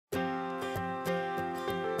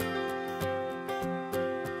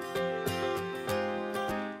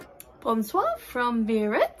Bonsoir from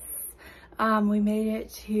Biarritz. We made it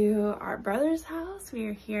to our brother's house. We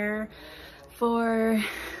are here for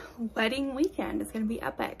wedding weekend. It's gonna be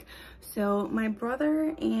epic. So my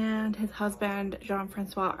brother and his husband,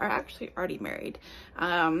 Jean-Francois, are actually already married.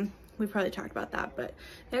 We probably talked about that, but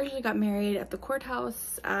they actually got married at the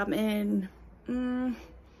courthouse in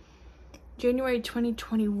January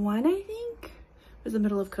 2021, I think. It was the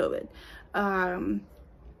middle of COVID.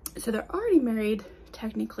 So they're already married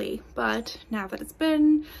technically, but now that it's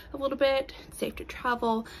been a little bit, it's safe to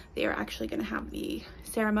travel. They are actually going to have the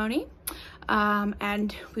ceremony,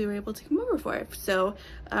 and we were able to come over for it. So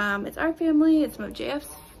it's our family, it's some of JF's,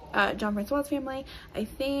 Jean-Francois' family. I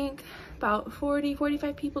think about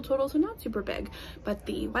 45 people total, so not super big. But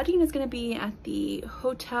the wedding is going to be at the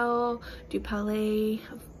Hotel du Palais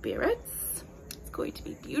of Biarritz. Going to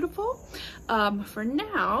be beautiful. For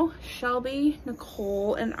now, Shelby,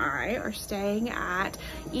 Nicole, and I are staying at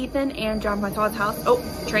Ethan and Jean-Francois' house. Oh,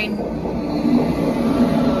 train.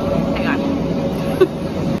 Hang on.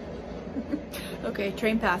 Okay,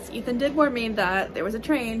 train passed. Ethan did warn me that there was a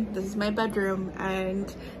train. This is my bedroom,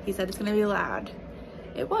 and he said it's gonna be loud.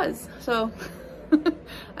 It was, so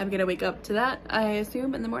I'm gonna wake up to that, I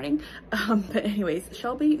assume, in the morning. But anyways,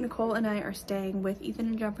 Shelby, Nicole, and I are staying with Ethan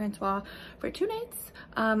and Jean-Francois for 2 nights.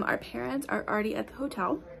 Our parents are already at the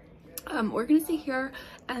hotel. We're gonna stay here,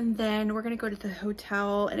 and then we're gonna go to the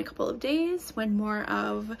hotel in a couple of days when more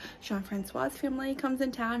of Jean-Francois' family comes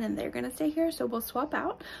in town, and they're gonna stay here, so we'll swap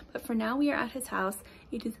out. But for now, we are at his house.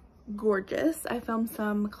 It is gorgeous. I filmed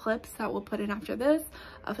some clips that we'll put in after this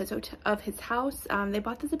of his house. They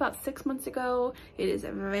bought this about 6 months ago. It is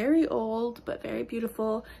very old but very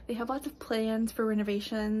beautiful. They have lots of plans for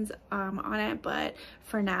renovations on it, but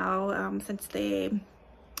for now, since they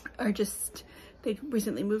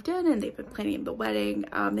recently moved in and they've been planning the wedding,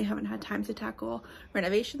 they haven't had time to tackle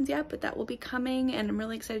renovations yet, but that will be coming, and I'm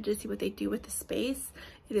really excited to see what they do with the space.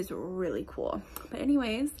 It is really cool. But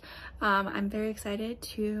anyways, I'm very excited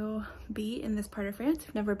to be in this part of France.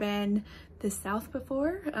 I've never been this south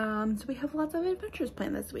before, so we have lots of adventures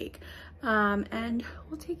planned this week, and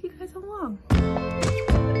we'll take you guys along.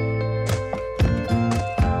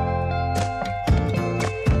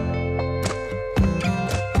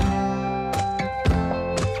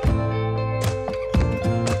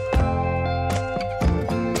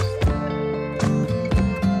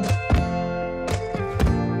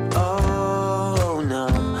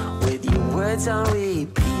 On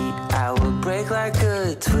repeat, I will break like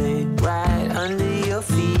a twig right under your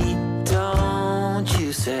feet. Don't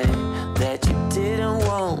you say that you didn't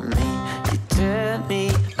want me. You turned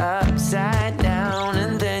me upside down,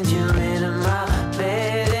 and then you're in my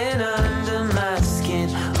bed and under my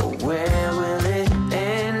skin. Oh, where will it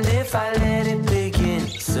end if I let it begin?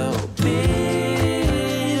 So bittersweet,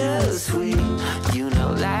 you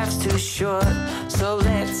know life's too short, so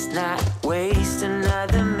let's not waste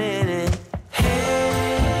another minute.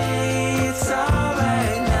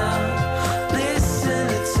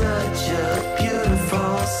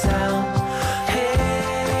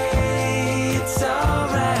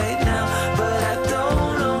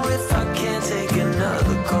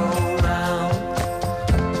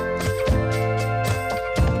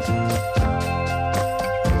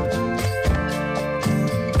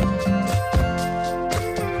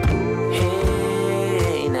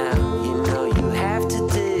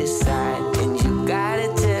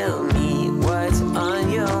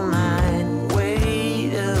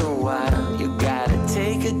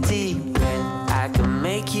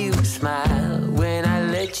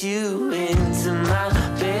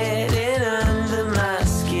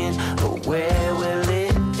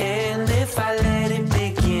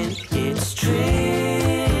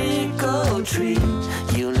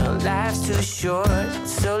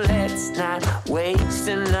 So let's not waste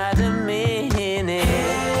another minute.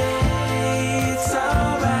 Hey, it's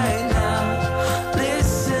alright now.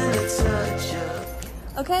 Listen to touch up.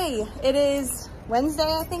 Okay, it is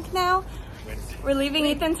Wednesday, I think now. We're leaving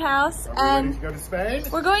Ethan's house, and go to Spain?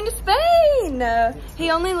 We're going to Spain.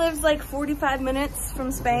 He only lives like 45 minutes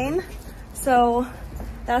from Spain, so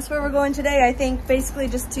that's where we're going today. I think basically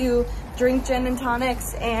just to drink gin and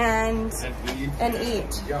tonics and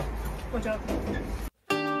eat. Yeah. Watch out.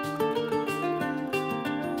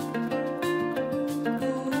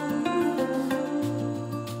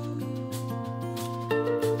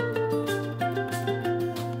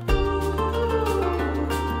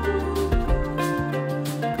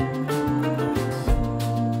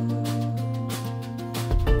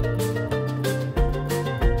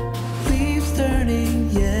 Leaves turning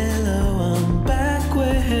yellow, I'm back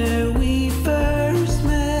where we first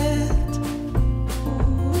met.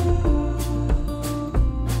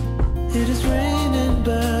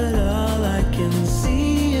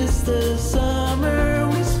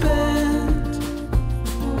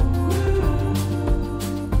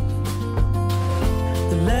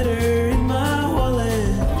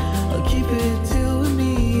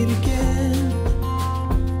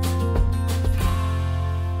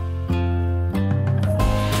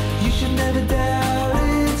 never doubt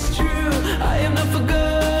it's true. I am not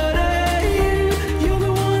forgotten you. You're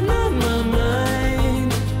the one on my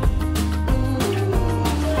mind.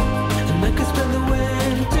 And I could spend the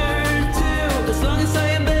winter too, as long as I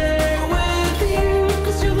am there with you.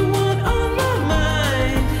 'Cause you're the one on my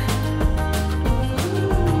mind.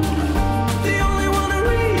 The only one I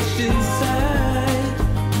reach inside.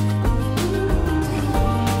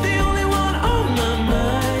 The only one on my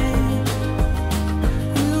mind.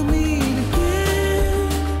 We'll meet again.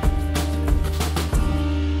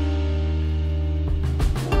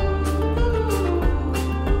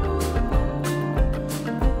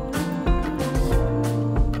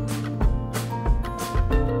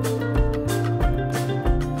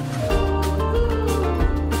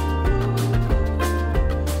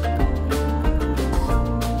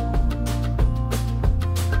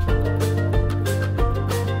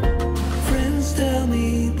 Friends tell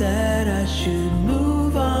me that I should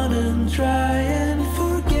move on and try and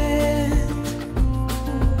forget.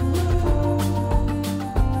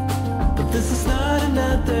 But this is not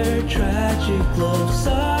another tragic love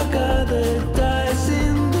saga that dies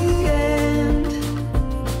in the end.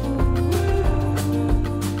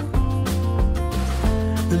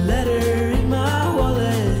 The letter in my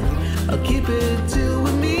wallet, I'll keep it till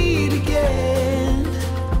we meet again.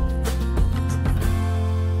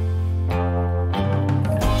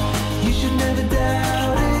 You should never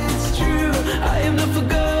doubt it's true. I am not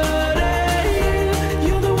forgotten you.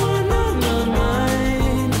 You're the one on my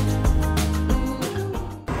mind.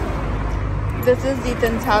 This is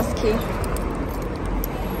Ethan's house key.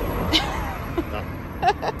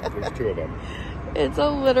 There's two of them. It's a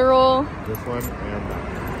literal, This one and that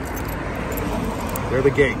one. They're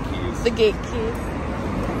the gate keys. the gate keys.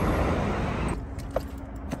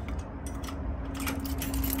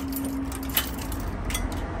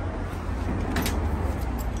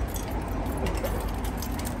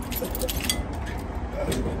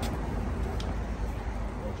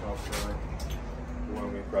 Watch out for the one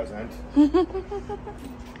we present.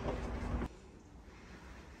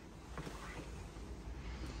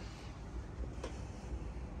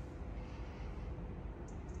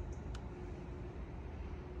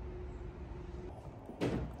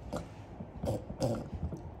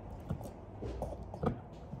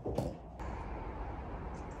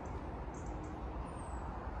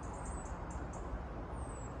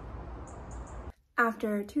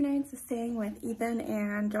 After 2 nights of staying with Ethan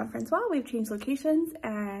and Jean-Francois, we've changed locations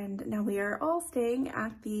and now we are all staying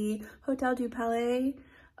at the Hotel du Palais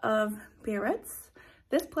of Biarritz.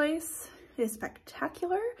 This place is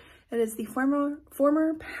spectacular. It is the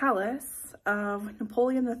former palace of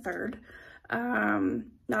Napoleon III.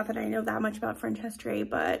 Not that I know that much about French history,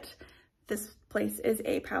 but this place is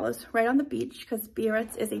a palace right on the beach because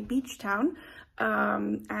Biarritz is a beach town.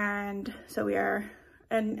 And so we are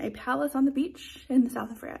in a palace on the beach in the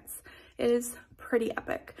south of France. It is pretty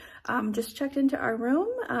epic. Just checked into our room.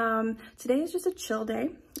 Today is just a chill day.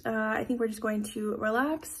 I think we're just going to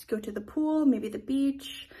relax, go to the pool, maybe the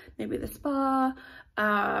beach, maybe the spa.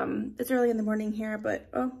 It's early in the morning here, but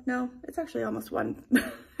oh no, it's actually almost 1.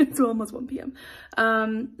 It's almost 1 p.m.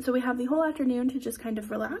 So we have the whole afternoon to just kind of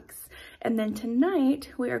relax. And then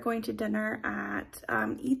tonight we are going to dinner at,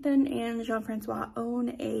 Ethan and Jean-Francois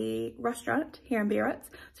own a restaurant here in Biarritz.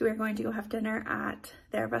 So we're going to go have dinner at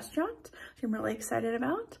their restaurant, which I'm really excited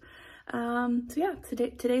about. So yeah,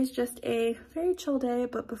 today's just a very chill day,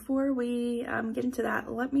 but before we get into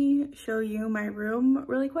that, let me show you my room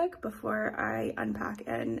really quick before I unpack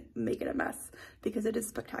and make it a mess because it is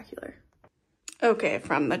spectacular. Okay,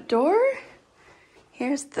 from the door,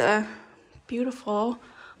 here's the beautiful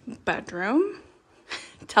bedroom.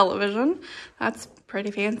 Television, that's pretty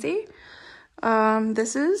fancy.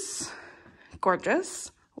 This is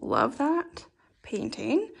gorgeous, love that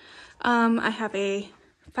painting. I have a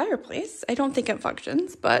fireplace. I don't think it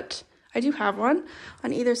functions, but I do have one.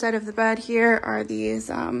 On either side of the bed here are these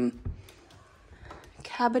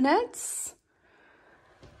cabinets,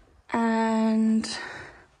 and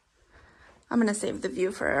I'm gonna save the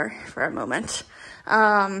view for a moment.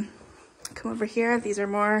 Come over here. These are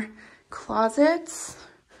more closets,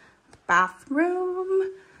 bathroom.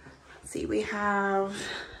 Let's see, we have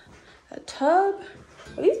a tub.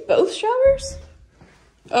 Are these both showers?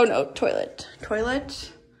 Oh no, toilet.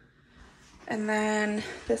 And then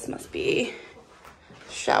this must be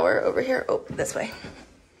shower over here. Oh, this way.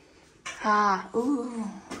 Ooh,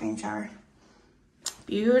 rain shower.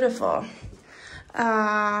 Beautiful.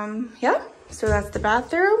 Yeah, so that's the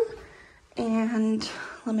bathroom. And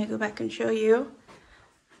let me go back and show you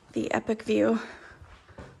the epic view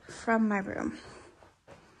from my room.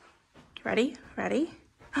 Ready?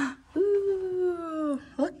 Ooh.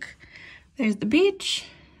 There's the beach,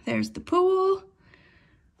 there's the pool,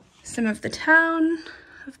 some of the town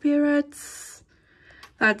of Biarritz.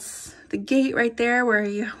 That's the gate right there where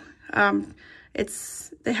you,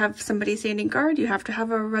 they have somebody standing guard. You have to have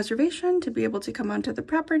a reservation to be able to come onto the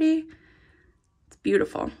property. It's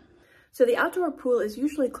beautiful. So the outdoor pool is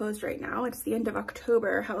usually closed right now. It's the end of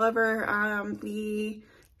October. However, the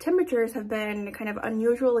temperatures have been kind of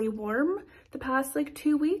unusually warm the past like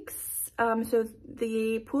 2 weeks. So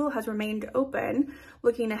the pool has remained open.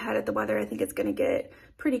 Looking ahead at the weather, I think it's gonna get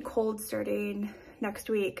pretty cold starting next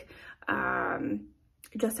week,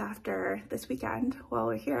 just after this weekend while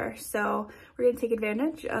we're here. So we're gonna take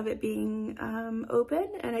advantage of it being open,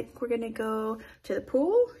 and I think we're gonna go to the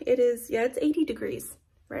pool. It is, yeah, it's 80 degrees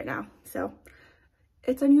right now. So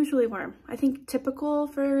it's unusually warm. I think typical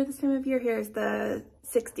for this time of year here is the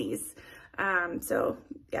 60s. So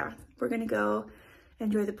yeah, we're gonna go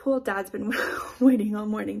enjoy the pool. Dad's been waiting all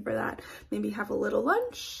morning for that. Maybe have a little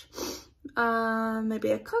lunch, maybe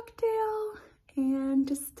a cocktail, and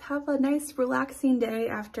just have a nice relaxing day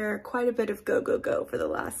after quite a bit of go, go, go for the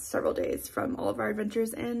last several days from all of our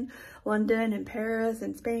adventures in London and Paris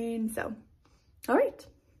and Spain. So, all right,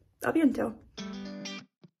 a bientôt.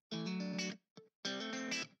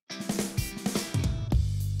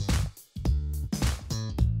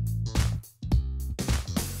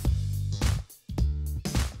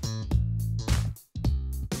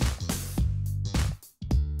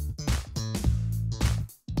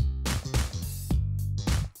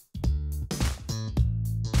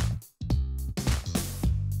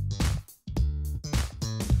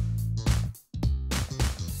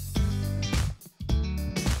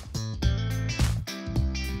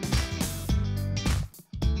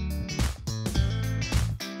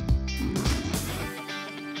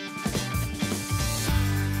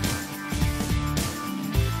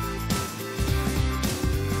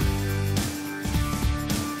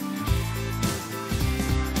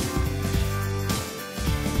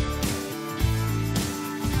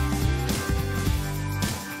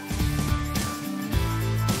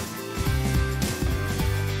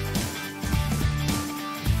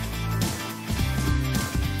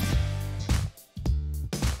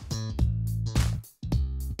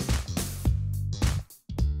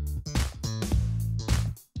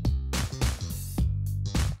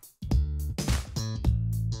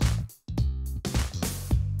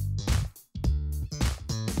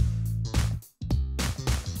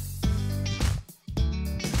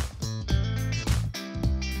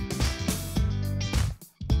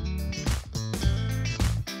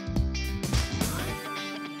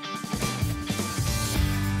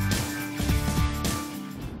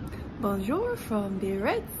 Bonjour from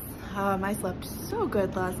Biarritz. I slept so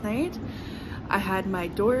good last night. I had my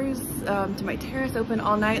doors to my terrace open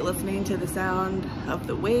all night, listening to the sound of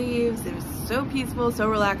the waves. It was so peaceful, so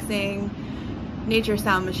relaxing. Nature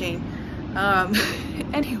sound machine.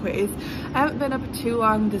 Anyways, I haven't been up too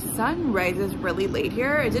long. The sun rises really late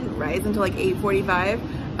here. It didn't rise until like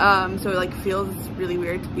 8:45, so it like feels really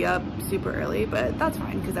weird to be up super early, but that's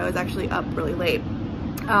fine because I was actually up really late.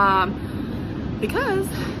 Because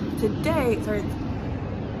today, sorry,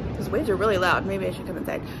 those waves are really loud. Maybe I should come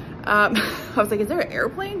inside. I was like, is there an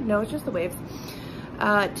airplane? No, it's just the waves.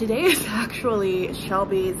 Today is actually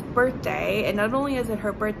Shelby's birthday, and not only is it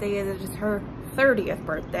her birthday, it is just her 30th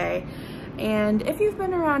birthday. And if you've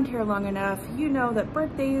been around here long enough, you know that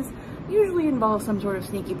birthdays usually involve some sort of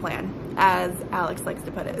sneaky plan, as Alex likes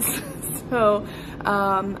to put it. So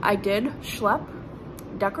I did schlep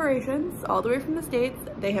decorations all the way from the States.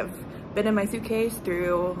 They have been in my suitcase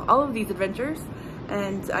through all of these adventures,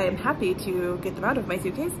 and I am happy to get them out of my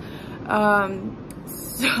suitcase.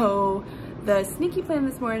 So the sneaky plan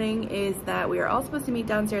this morning is that we are all supposed to meet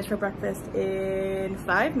downstairs for breakfast in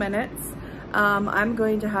 5 minutes. I'm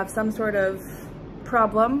going to have some sort of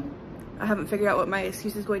problem. I haven't figured out what my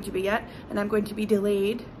excuse is going to be yet, and I'm going to be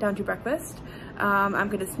delayed down to breakfast. I'm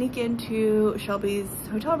going to sneak into Shelby's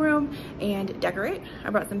hotel room and decorate.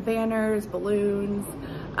 I brought some banners, balloons,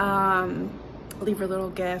 leave her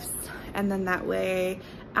little gifts, and then that way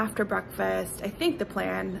after breakfast, I think the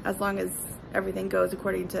plan, as long as everything goes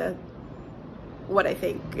according to what I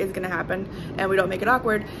think is gonna happen and we don't make it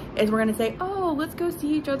awkward, is we're gonna say, oh, let's go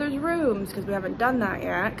see each other's rooms, because we haven't done that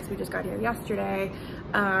yet because we just got here yesterday.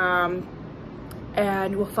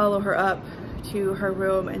 And we'll follow her up to her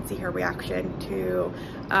room and see her reaction to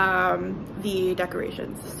the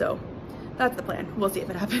decorations. So that's the plan. We'll see if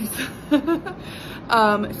it happens.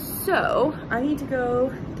 So I need to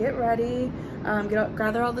go get ready,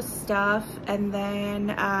 gather all the stuff, and then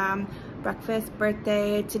breakfast,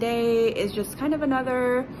 birthday. Today is just kind of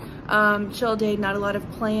another chill day, not a lot of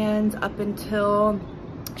plans up until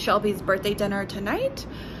Shelby's birthday dinner tonight.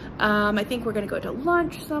 I think we're gonna go to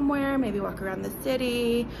lunch somewhere, maybe walk around the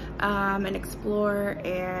city and explore,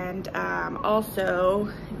 and also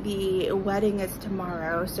the wedding is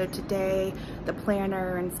tomorrow, so today the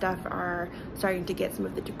planner and stuff are starting to get some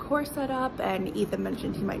of the decor set up, and Ethan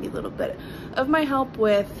mentioned he might need a little bit of my help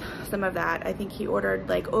with some of that. I think he ordered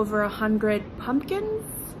like over 100 pumpkins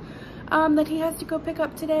that he has to go pick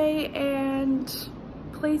up today and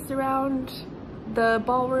place around the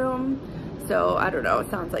ballroom. So I don't know, it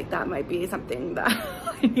sounds like that might be something that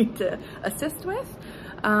I need to assist with.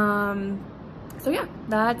 So yeah,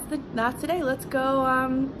 that's today. Let's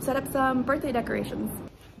go set up some birthday decorations.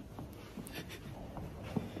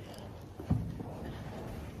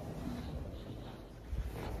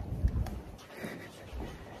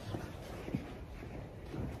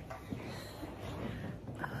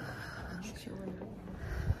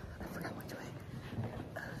 I forgot which way.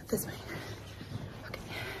 This way.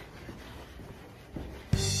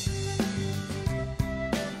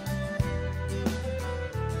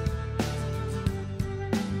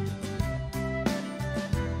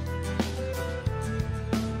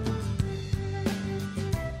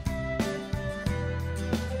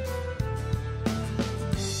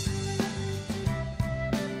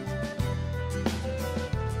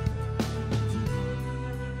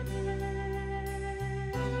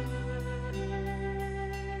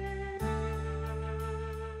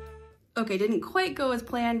 Okay, didn't quite go as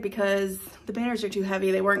planned because the banners are too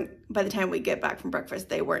heavy. They weren't, by the time we get back from breakfast,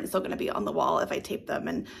 they weren't still gonna be on the wall if I taped them.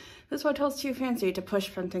 And this hotel's too fancy to push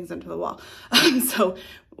from things into the wall. So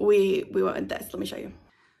we went with this. Let me show you.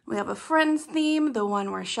 We have a Friends theme, the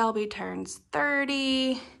one where Shelby turns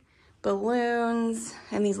 30, balloons,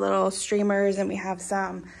 and these little streamers, and we have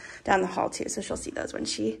some down the hall too. So she'll see those when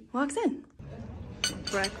she walks in.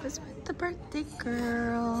 Breakfast with the birthday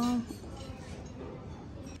girl.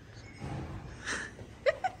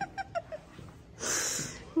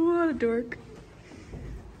 What a dork.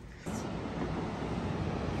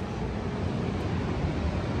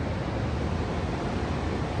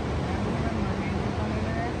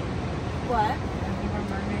 What?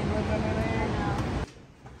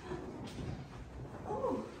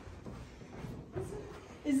 Oh.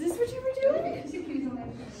 Is this what you were doing?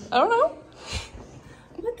 I don't know.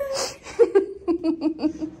 What the heck? What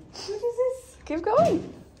is this? Keep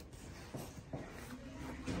going.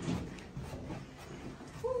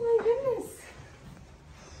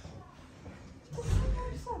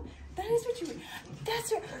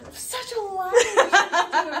 Such a liar.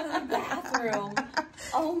 In the bathroom.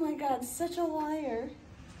 Oh my god, such a liar.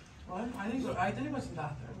 What? I didn't go to the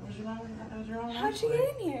bathroom. Was your mom? How'd you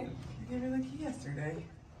get in here? You gave me the key yesterday.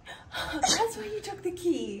 That's why you took the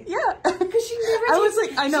key. Yeah. Because she never takes, I was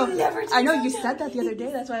like, I know you said that the other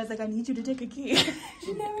day. That's why I was like, I need you to take a key.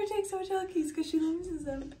 She never takes hotel keys because she loses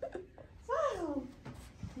them. Wow.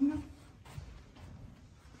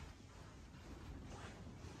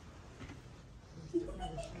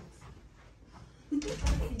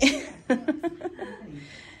 I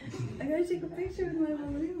gotta take a picture with my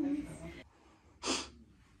balloons.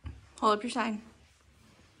 Hold up your sign.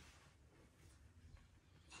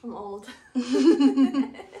 I'm old.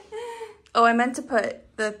 Oh, I meant to put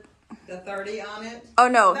the 30 on it. Oh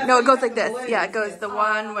no, That's no, it goes like the this. balloons. Yeah, it goes the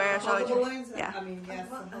one where All the Shall balloons. yeah. I mean, yes.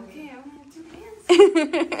 Okay, I'm gonna have 2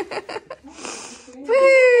 hands.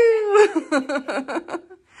 Woo!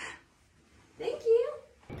 Thank you.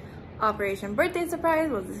 Operation Birthday Surprise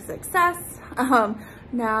was a success.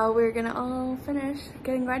 Now we're gonna all finish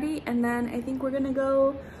getting ready, and then I think we're gonna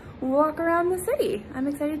go walk around the city. I'm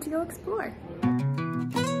excited to go explore.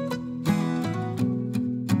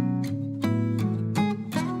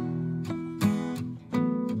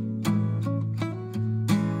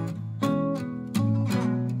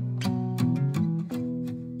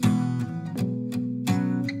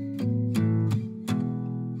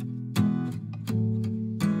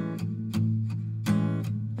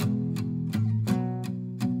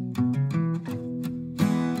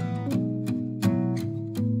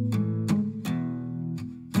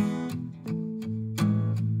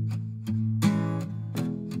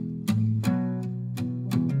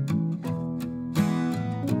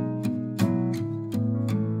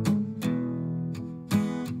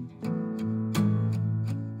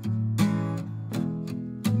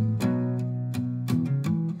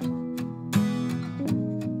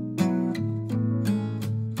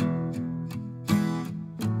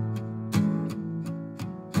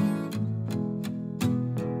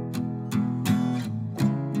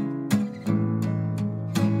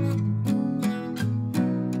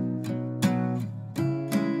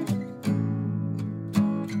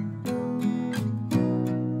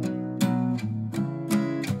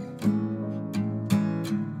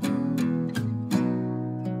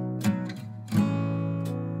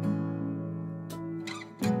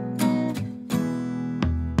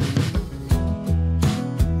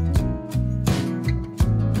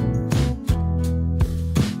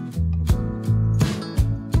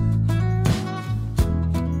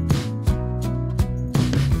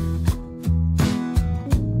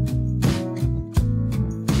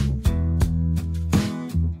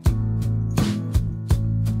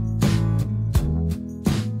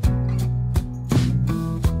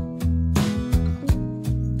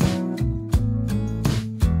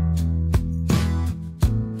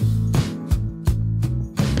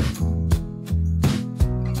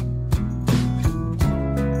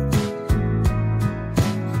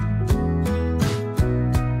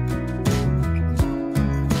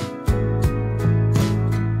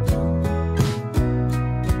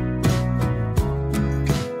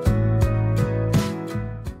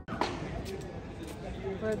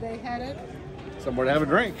 somewhere to have a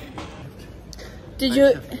drink. Did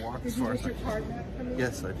you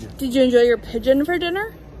Yes, I did. Did you enjoy your pigeon for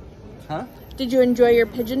dinner? Huh? Did you enjoy your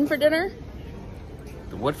pigeon for dinner?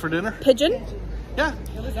 The what for dinner? Pigeon? Yeah,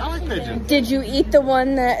 I like pigeon. Did you eat the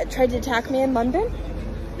one that tried to attack me in London?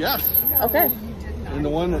 Yes. Okay. And the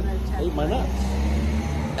one that ate my nuts.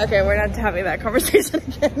 Okay, we're not having that conversation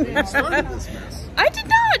again. You started this mess. I did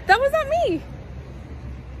not. That was not me.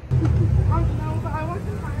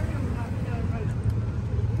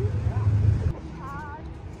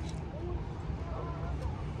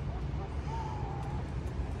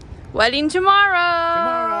 Wedding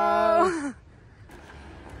tomorrow.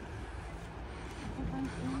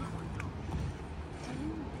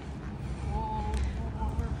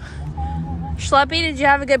 Schleppy, did you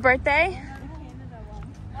have a good birthday?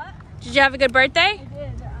 What? Did you have a good birthday? I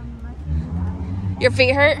did. Your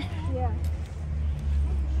feet hurt? Yeah.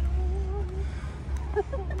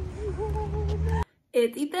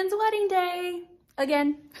 It's Ethan's wedding day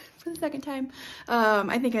again for the second time.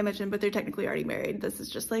 I think I mentioned, but they're technically already married. This is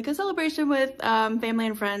just like a celebration with family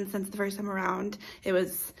and friends since the first time around. It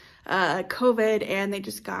was COVID and they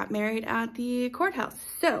just got married at the courthouse.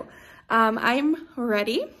 So I'm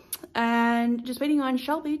ready and just waiting on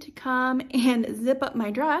Shelby to come and zip up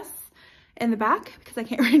my dress in the back because I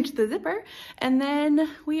can't reach the zipper, and then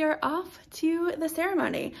we are off to the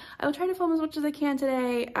ceremony. I will try to film as much as I can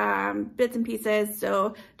today, bits and pieces,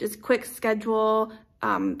 so just quick schedule.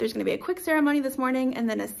 There's gonna be a quick ceremony this morning and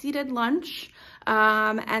then a seated lunch,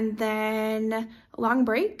 and then a long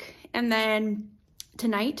break, and then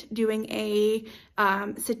tonight doing a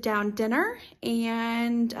sit-down dinner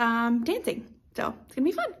and dancing. So it's gonna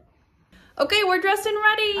be fun. Okay, we're dressed and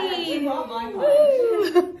ready.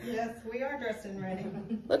 Yes, we are dressed and ready.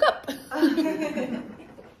 Look up. I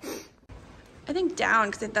think down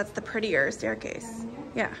because that's the prettier staircase.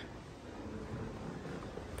 Yeah.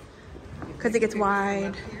 Because it gets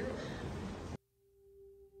wide.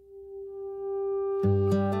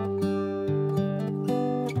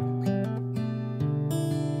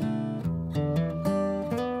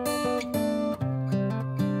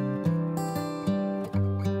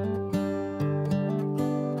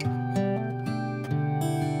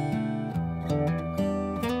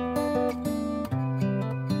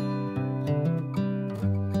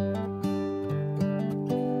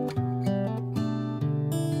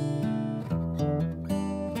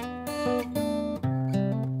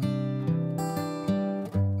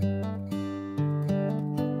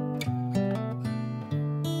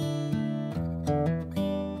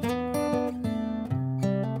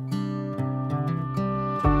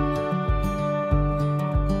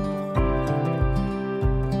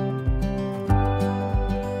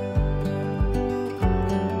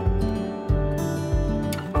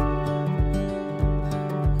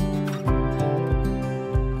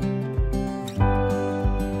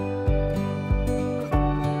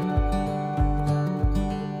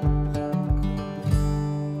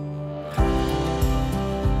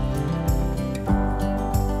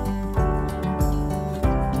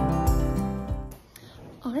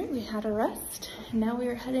 Had a rest. Now we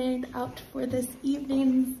are headed out for this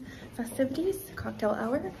evening's festivities, cocktail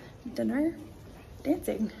hour, dinner,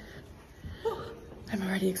 dancing. I'm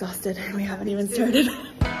already exhausted and we haven't even started.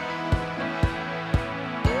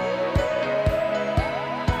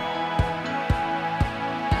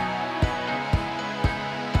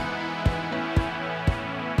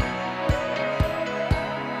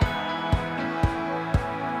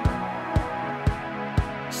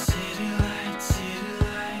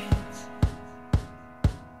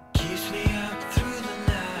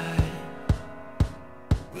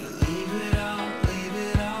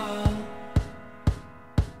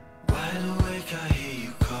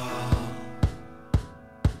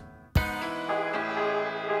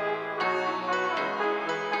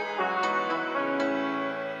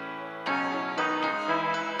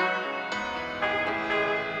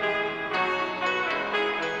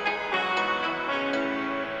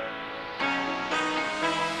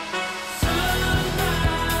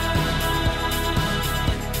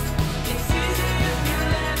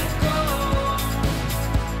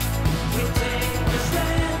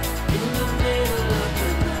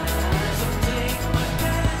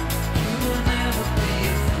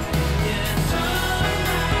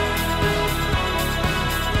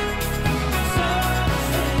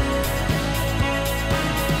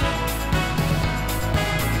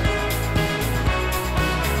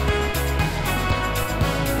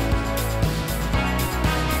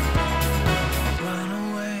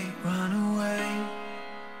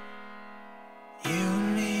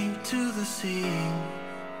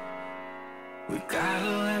 We gotta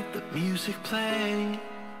let the music play,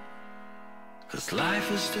 'cause life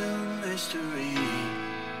is still a mystery.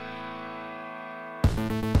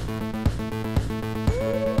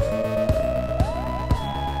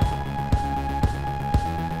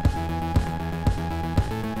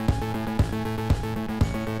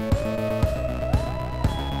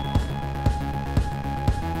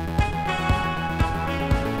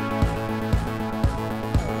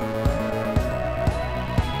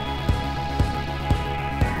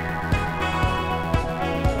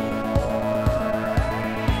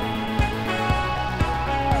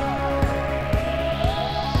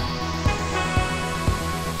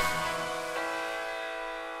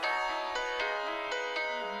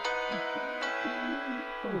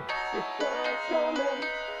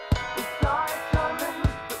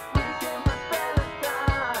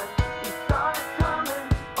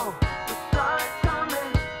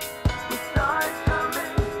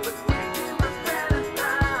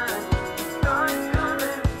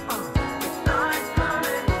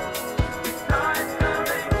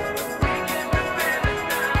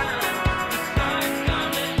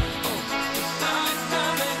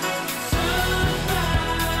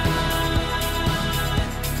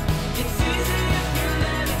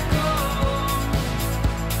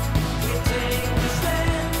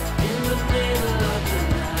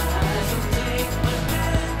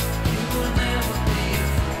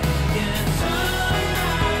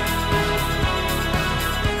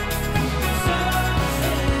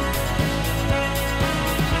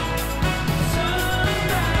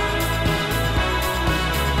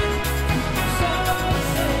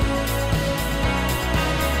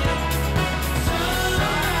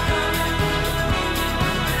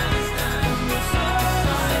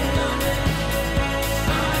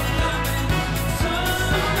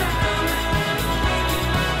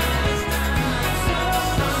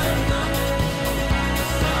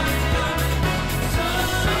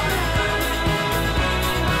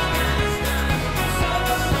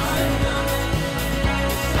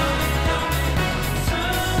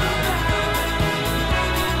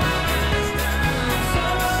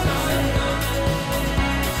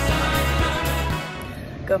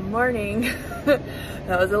 Good morning.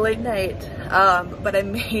 That was a late night, but I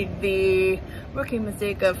made the rookie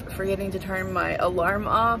mistake of forgetting to turn my alarm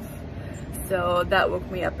off, so that woke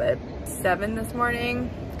me up at 7 this morning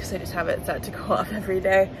because I just have it set to go off every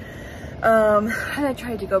day. And I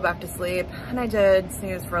tried to go back to sleep, and I did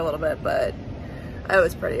snooze for a little bit, but I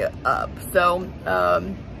was pretty up. So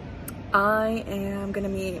I am gonna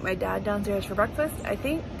meet my dad downstairs for breakfast. I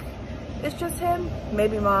think it's just him,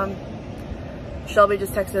 maybe mom. Shelby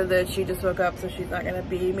just texted that she just woke up, so she's not gonna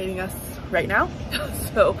be meeting us right now.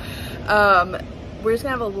 So we're just gonna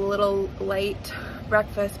have a little light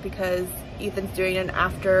breakfast because Ethan's doing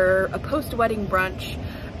a post-wedding brunch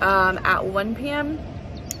at 1 p.m.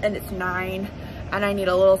 and it's 9, and I need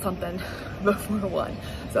a little something before 1.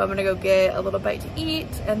 So I'm gonna go get a little bite to eat,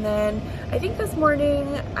 and then I think this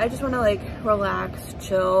morning I just wanna like relax,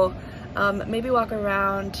 chill, maybe walk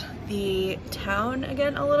around the town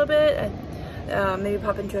again a little bit, and maybe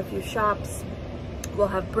pop into a few shops. We'll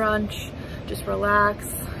have brunch, just relax,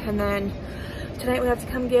 and then tonight we have to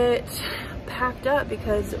come get packed up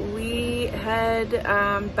because we head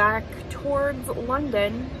back towards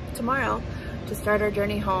London tomorrow to start our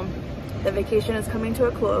journey home. The vacation is coming to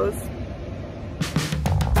a close.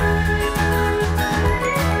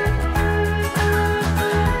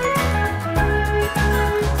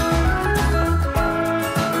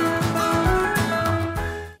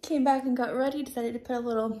 Came back and got ready, decided to put a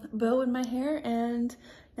little bow in my hair, and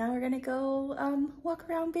now we're gonna go walk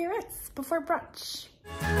around Biarritz before brunch.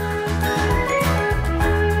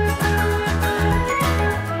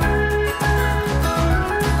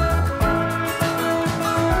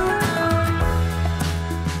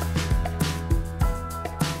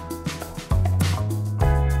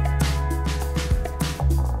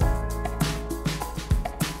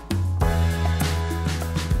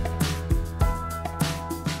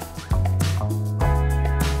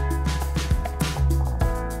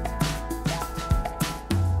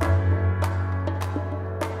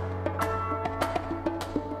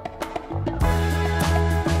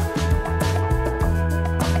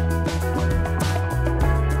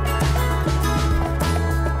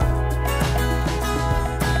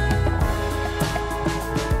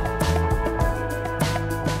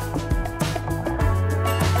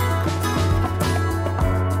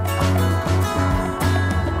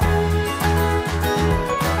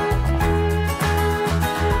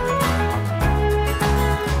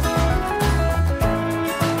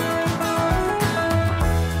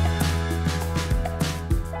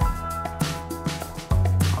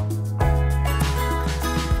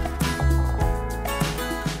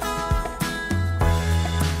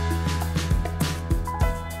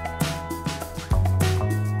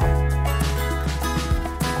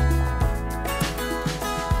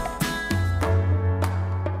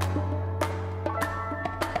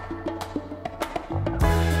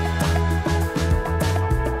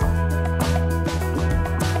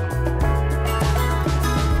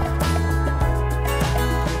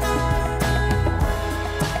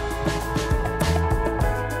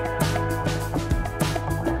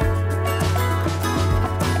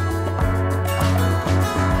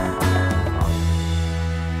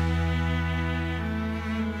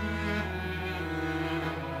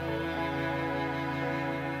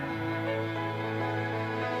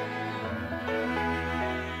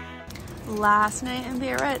 last night in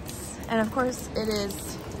Biarritz, and of course it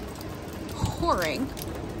is pouring.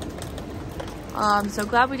 So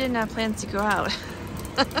glad we didn't have plans to go out.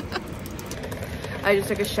 I just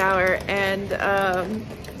took a shower and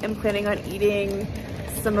am planning on eating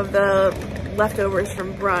some of the leftovers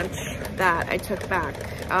from brunch that I took back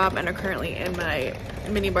and are currently in my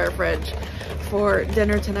mini bar fridge for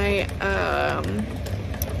dinner tonight.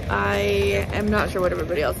 I am not sure what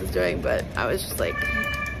everybody else is doing, but I was just like,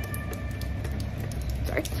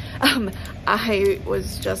 sorry. I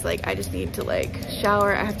was just like, I just need to like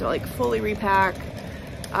shower. I have to like fully repack.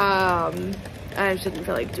 I just didn't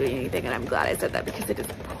feel like doing anything, and I'm glad I said that because it is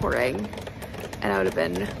pouring and I would have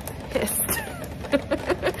been pissed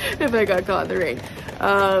if I got caught in the rain.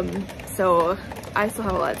 So I still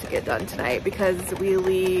have a lot to get done tonight because we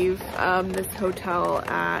leave this hotel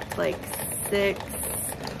at like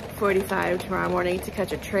 6:45 tomorrow morning to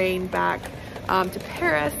catch a train back to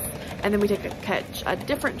Paris, and then we catch a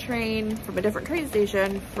different train from a different train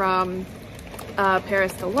station from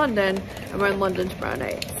Paris to London, and we're in London tomorrow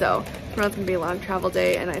night. So tomorrow's gonna be a long travel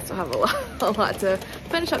day, and I still have a lot to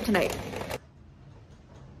finish up tonight.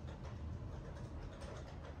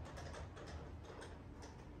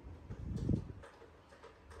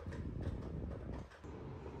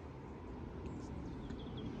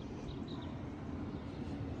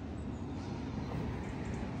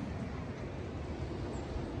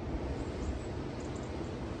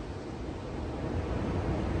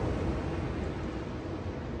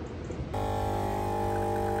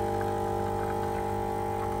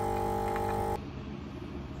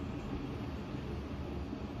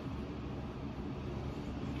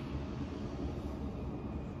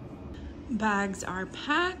 Bags are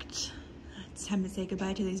packed. It's time to say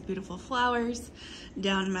goodbye to these beautiful flowers.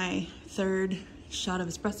 Down my third shot of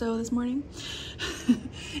espresso this morning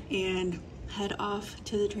and head off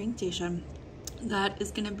to the train station. That is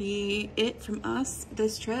gonna be it from us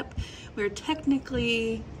this trip. We're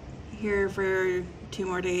technically here for 2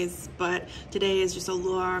 more days, but today is just a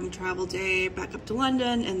long travel day back up to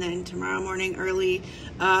London, and then tomorrow morning early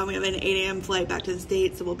we have an 8 a.m. flight back to the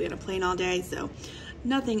States, so we'll be on a plane all day. So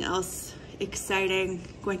nothing else exciting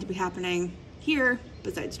going to be happening here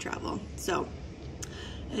besides travel. So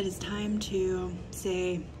it is time to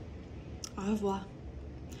say au revoir.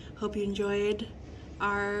 Hope you enjoyed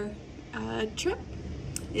our trip.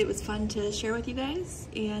 It was fun to share with you guys,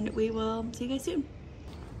 and we will see you guys soon.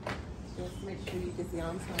 Just make sure you get the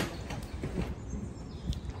on-time.